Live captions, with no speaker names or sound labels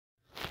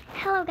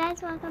Hello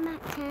guys, welcome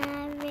back to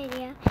another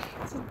video.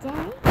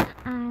 Today,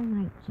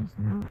 I just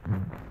now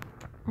got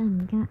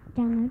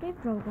downloaded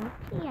Roblox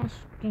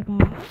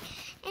yesterday,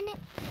 and it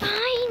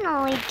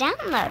finally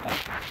downloaded.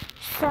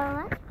 So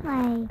let's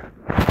play,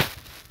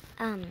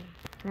 let me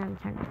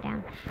turn it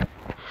down.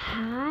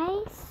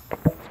 High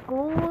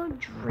school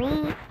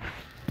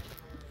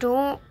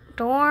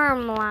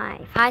dorm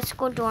life. High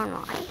school dorm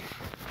life.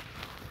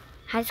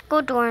 High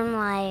school dorm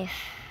life.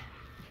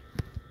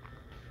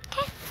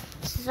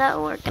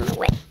 So we're gonna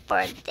wait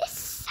for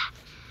this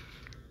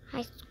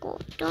high school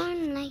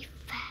dorm life.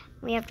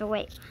 We have to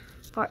wait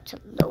for it to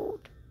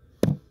load.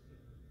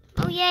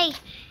 Oh yay,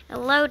 it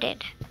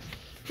loaded.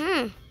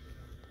 Oh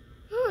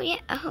yeah.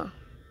 Oh,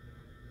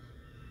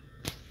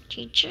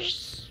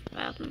 teachers.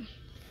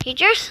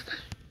 Teachers.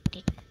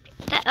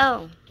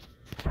 Oh,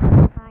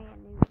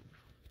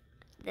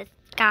 this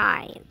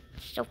guy is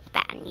so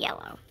fat and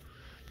yellow.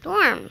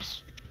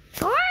 Dorms.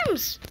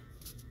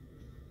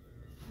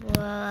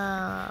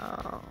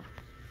 Whoa.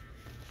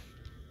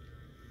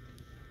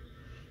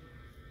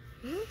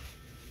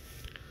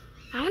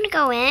 I want to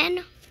go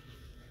in.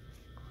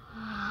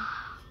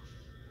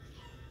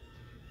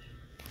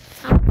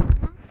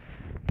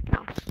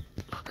 No.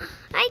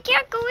 I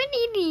can't go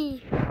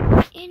in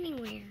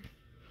anywhere.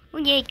 Oh,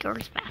 yay,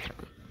 girls'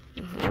 bathroom.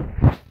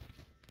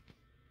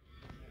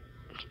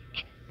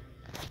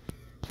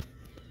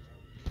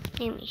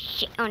 Let me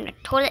shit on the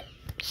toilet.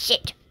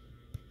 Shit.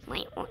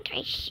 Why won't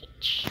I shit?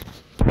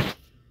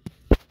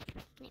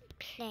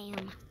 Play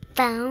on my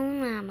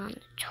phone. I'm on the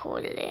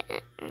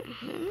toilet.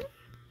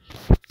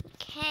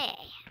 Okay,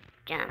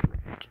 done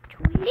with the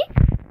toilet.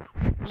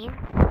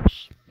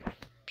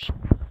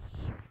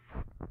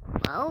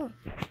 Whoa,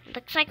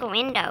 looks like a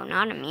window,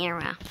 not a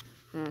mirror.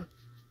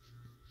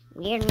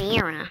 Weird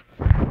mirror.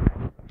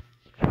 I'm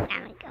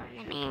gonna go in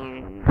the mirror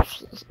and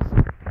see.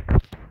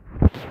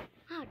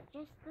 Oh, it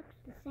just looks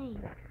the same.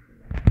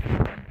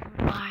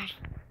 Bars.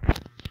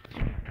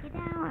 Get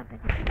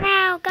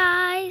out,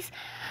 guys.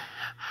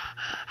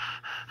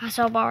 I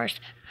saw bars.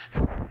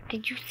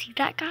 Did you see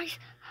that, guys?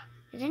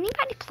 Is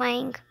anybody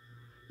playing?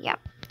 Yep,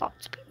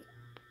 lots of people.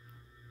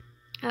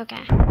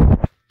 Okay.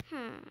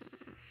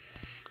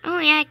 Oh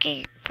yeah, I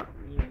can put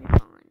music on.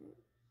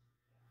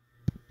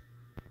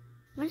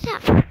 What's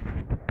that?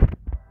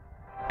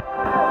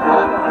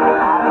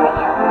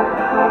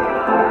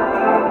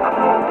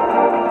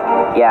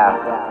 Yeah.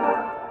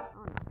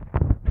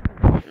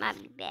 That might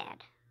be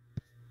bad.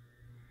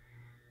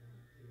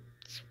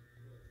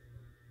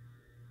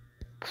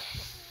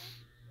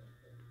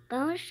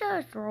 Those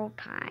shows roll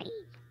tide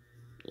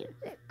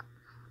music.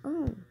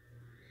 Oh,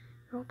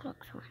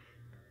 ROBLOX one.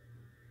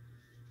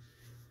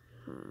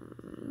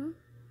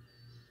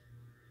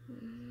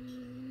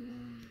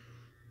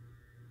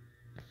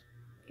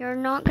 You're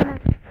not gonna.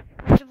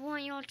 I just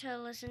want you all to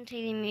listen to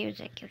the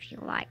music if you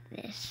like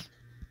this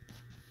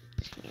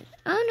music.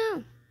 Oh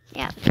no!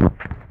 Yeah.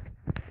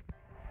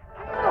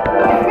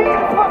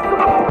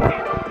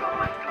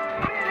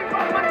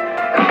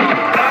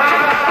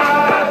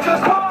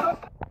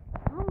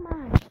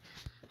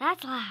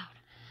 That's loud.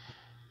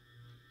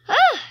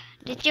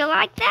 Did you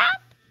like that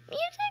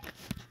music?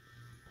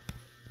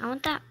 I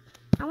want that.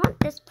 I want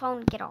this phone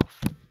to get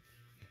off.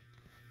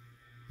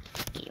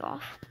 Get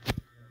off.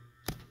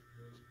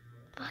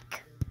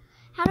 Look.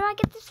 How do I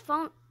get this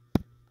phone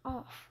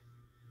off?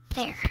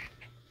 There.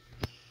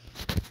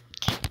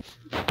 Okay.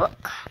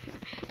 Book.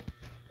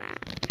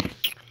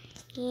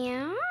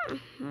 Yeah.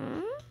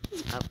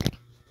 Okay.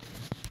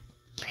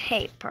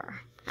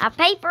 Paper.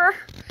 Paper.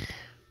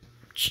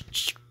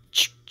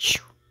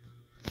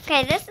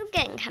 Okay, this is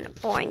getting kind of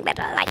boring, but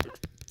I like my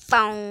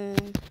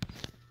phone.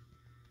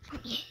 Oh,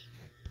 yeah.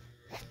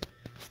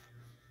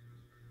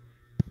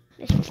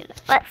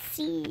 Let's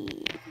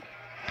see.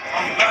 I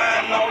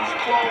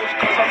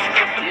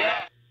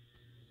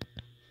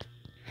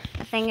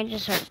think I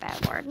just heard a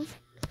bad word.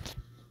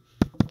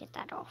 Get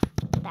that off.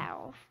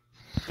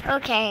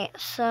 Okay,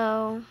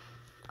 so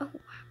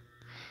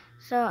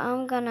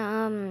I'm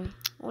gonna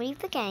leave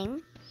the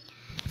game.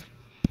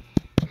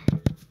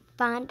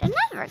 Find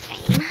another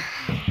game.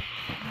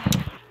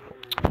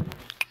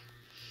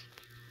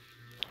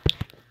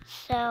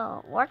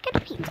 So, work at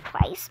a pizza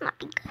place might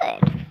be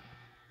good.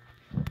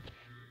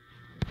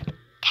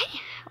 Okay,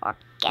 or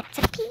get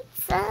a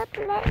pizza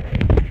place. I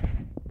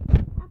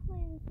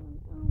play this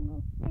one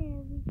almost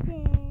every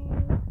day.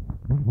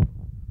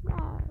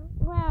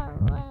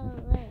 Well.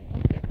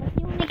 If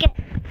you want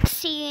to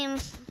see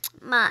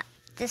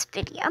this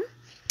video,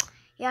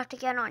 you have to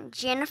get on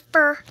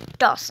Jennifer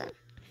Dawson.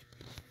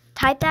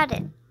 Type that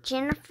in,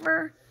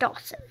 Jennifer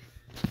Dawson.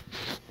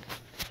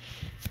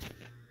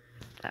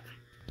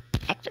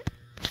 Exit.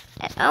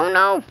 Oh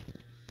no!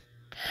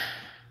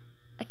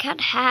 I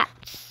got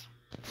hats.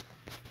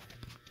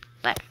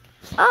 But,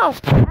 no,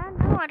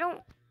 I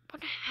don't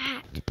want a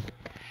hat.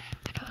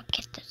 How do I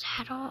get this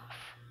hat off?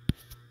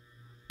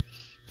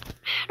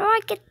 How do I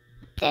get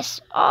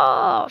this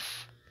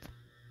off?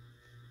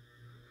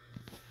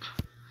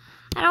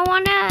 I don't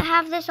want to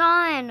have this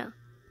on.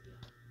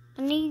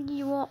 I need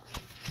you all.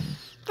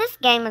 This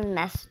game is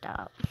messed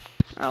up.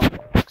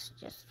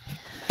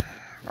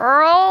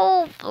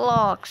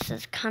 Roblox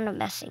is kind of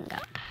messing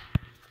up.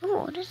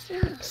 Oh, what is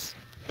this?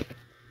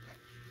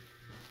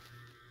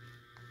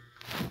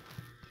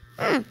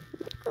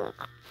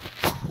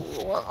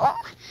 Cool.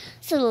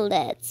 So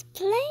let's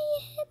play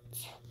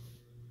it.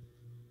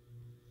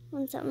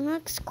 When something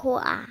looks cool,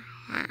 I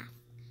have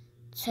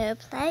to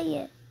play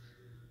it.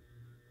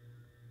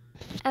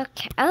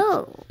 Okay.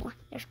 Oh,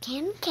 there's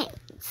candy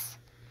canes.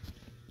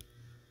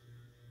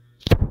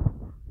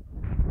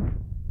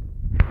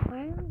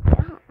 Where do we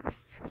go?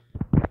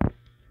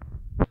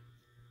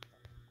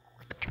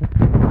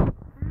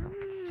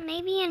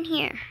 Maybe in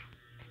here.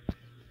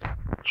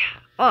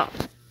 Oh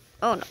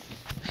no.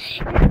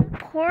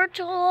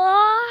 Portal.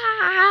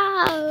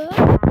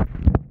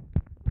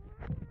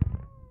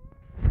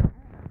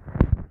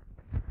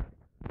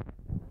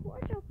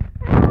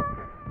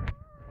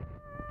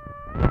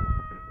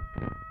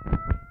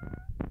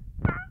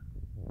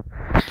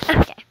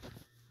 Okay.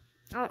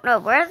 I don't know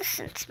where this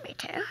sends me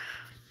to.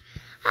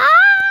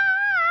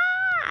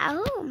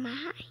 Oh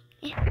my.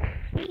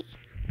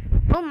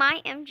 Oh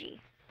my MG.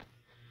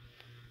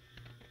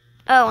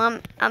 Oh,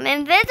 I'm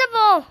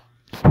invisible.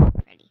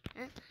 Ready?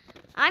 Huh?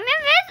 I'm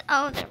invisible.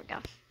 Oh, there we go.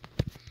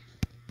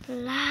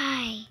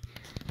 Fly.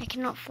 I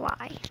cannot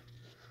fly.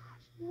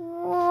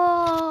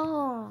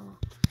 Whoa.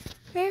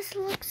 This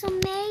looks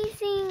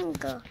amazing.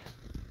 Oh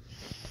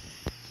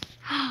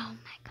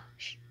my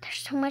gosh. There's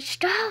so much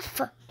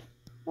stuff.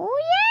 Oh,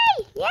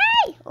 yay.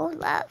 Yay. Oh,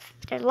 love.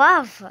 There's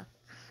love.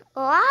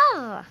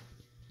 Love.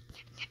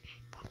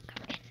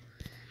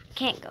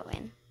 Can't go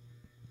in.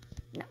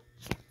 No.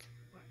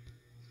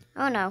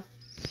 Oh no.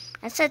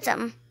 I said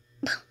something.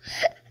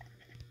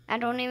 I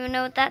don't even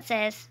know what that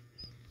says.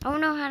 I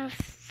don't know how to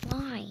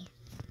fly.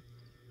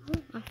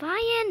 Oh, I'm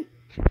flying.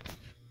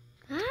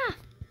 Ah.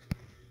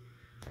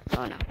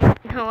 Oh no.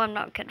 No, I'm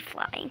not good at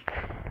flying.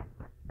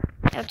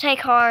 It'll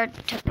take hard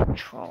to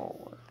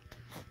control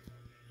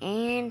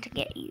and to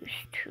get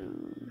used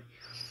to.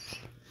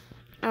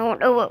 I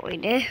don't know what we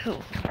do.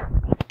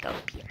 Go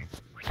up here.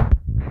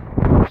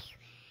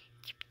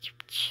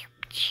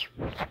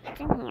 What's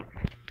in here?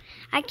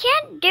 I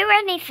can't do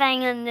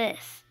anything in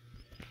this,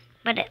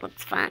 but it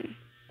looks fun.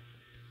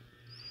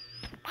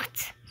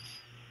 What?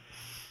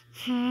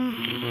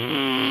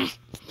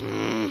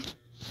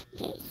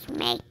 It's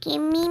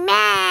making me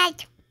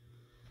mad.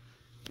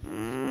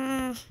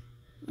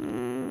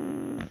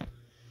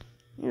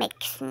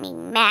 Makes me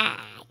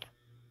mad.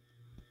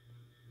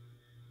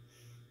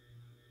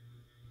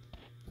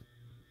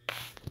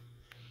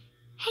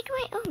 How do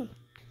I? Oh.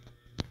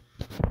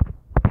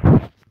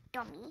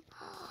 Dummy.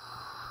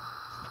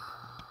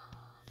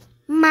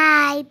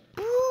 My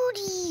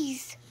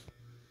booties.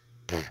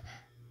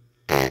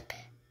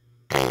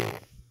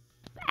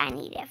 I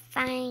need to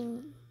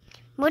find.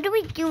 What are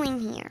we doing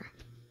here?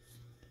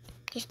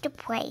 Just a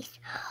place.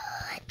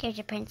 There's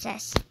a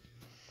princess.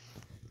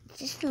 Is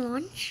this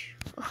lunch?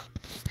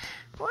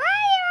 Where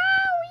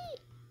are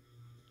we?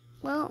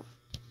 Well,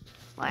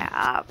 where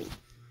are we?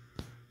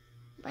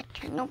 But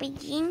there's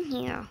nobody in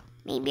here.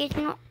 Maybe it's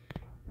not.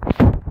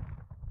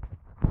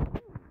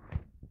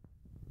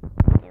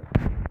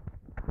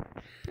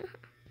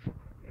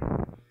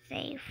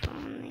 Safe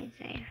only,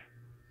 safe.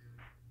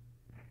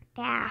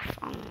 Dash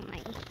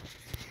only.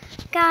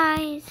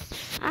 Guys,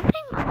 I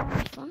think my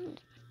whole phone is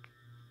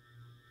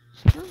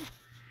back. Oh,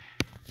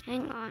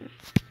 hang on.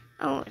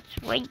 Oh, it's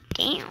way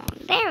down.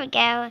 There we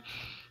go.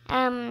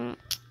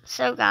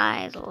 So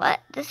guys,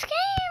 this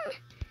game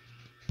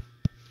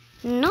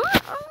not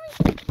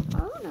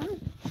really,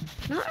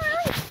 not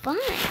really fun.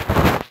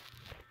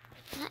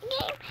 That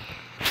game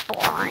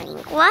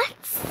boring.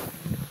 Let's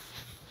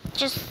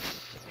just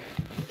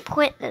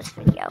quit this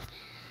video.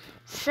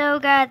 So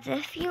guys,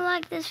 if you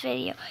like this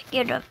video,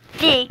 give it a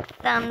big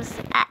thumbs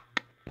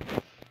up,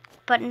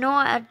 but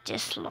not a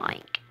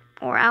dislike,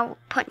 or I'll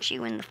punch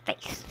you in the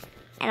face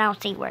and I'll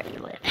see where you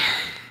live.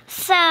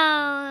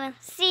 So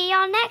see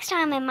y'all next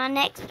time in my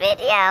next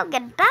video.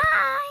 Goodbye.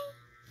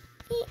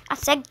 I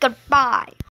said goodbye.